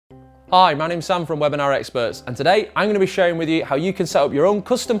Hi, my name's Sam from Webinar Experts, and today I'm going to be sharing with you how you can set up your own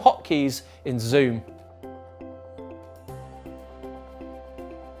custom hotkeys in Zoom.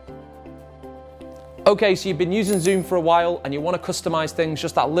 Okay, so you've been using Zoom for a while and you want to customize things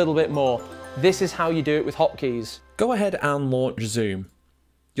just that little bit more. This is how you do it with hotkeys. Go ahead and launch Zoom.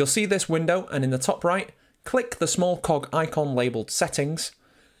 You'll see this window, and in the top right, click the small cog icon labelled Settings.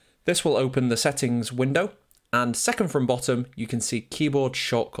 This will open the Settings window, and second from bottom, you can see Keyboard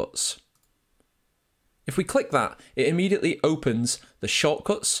Shortcuts. If we click that, it immediately opens the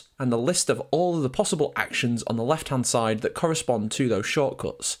shortcuts and the list of all of the possible actions on the left-hand side that correspond to those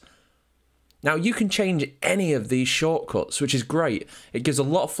shortcuts. Now you can change any of these shortcuts, which is great. It gives a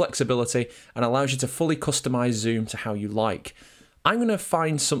lot of flexibility and allows you to fully customize Zoom to how you like. I'm going to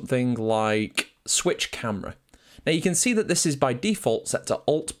find something like Switch Camera. Now you can see that this is by default set to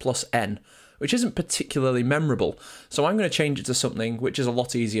Alt+N, which isn't particularly memorable, so I'm going to change it to something which is a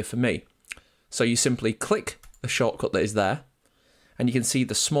lot easier for me. So you simply click the shortcut that is there, and you can see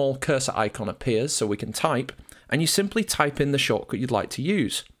the small cursor icon appears so we can type, and you simply type in the shortcut you'd like to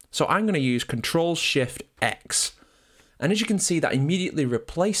use. So I'm going to use Ctrl-Shift-X, and as you can see that immediately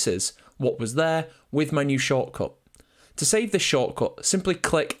replaces what was there with my new shortcut. To save this shortcut, simply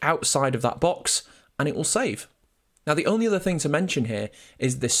click outside of that box and it will save. Now the only other thing to mention here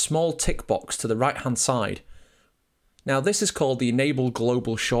is this small tick box to the right hand side. Now this is called the Enable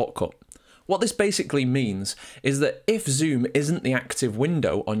Global Shortcut. What this basically means is that if Zoom isn't the active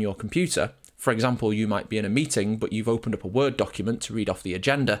window on your computer, for example you might be in a meeting but you've opened up a Word document to read off the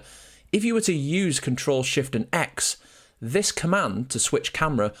agenda, if you were to use Ctrl-Shift and X, this command to switch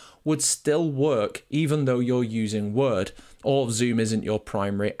camera would still work even though you're using Word or Zoom isn't your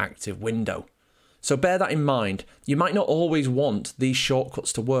primary active window. So bear that in mind. You might not always want these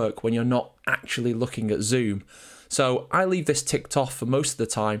shortcuts to work when you're not actually looking at Zoom. So I leave this ticked off for most of the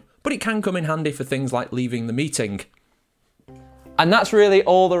time, but it can come in handy for things like leaving the meeting. And that's really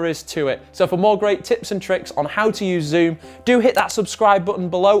all there is to it. So for more great tips and tricks on how to use Zoom, do hit that subscribe button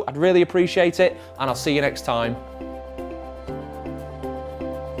below. I'd really appreciate it, and I'll see you next time.